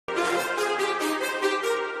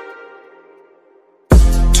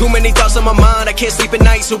Too many thoughts on my mind, I can't sleep at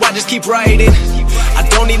night, so I just keep writing. I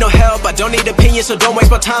don't need no help, I don't need opinions, so don't waste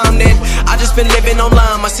my time then. I just been living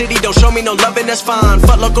online, my city don't show me no loving, that's fine.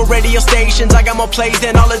 Fuck local radio stations, I got more plays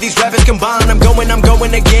than all of these rappers combined. I'm going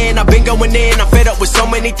again, I've been going in, I'm fed up with so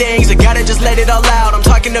many things, I gotta just let it all out. I'm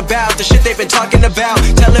talking about the shit they've been talking about,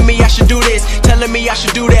 telling me I should do this, telling me I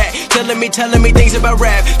should do that, telling me things about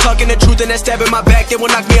rap, talking the truth and that stab in my back, they will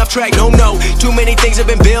knock me off track. No, too many things have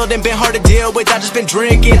been building, been hard to deal with, I just been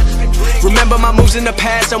drinking. Remember my moves in the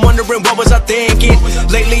past, I'm wondering what was I thinking.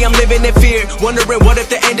 Lately I'm living in fear, wondering what if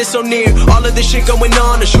the end is so near. All of this shit going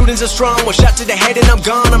on, the shootings are strong, one shot to the head and I'm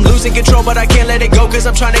gone. I'm losing control but I can't let it go, cause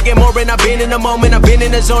I'm trying to get more. And I've been in the moment, I've been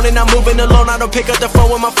in the zone, and I'm moving alone. I don't pick up the phone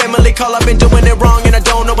when my family call, I've been doing it wrong and I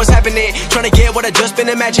don't know what's happening. Trying to get what I just been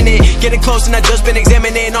imagining, getting close and I just been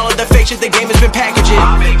examining all of the fake shit the game has been packaging.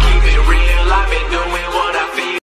 I've been keeping real, I've been doing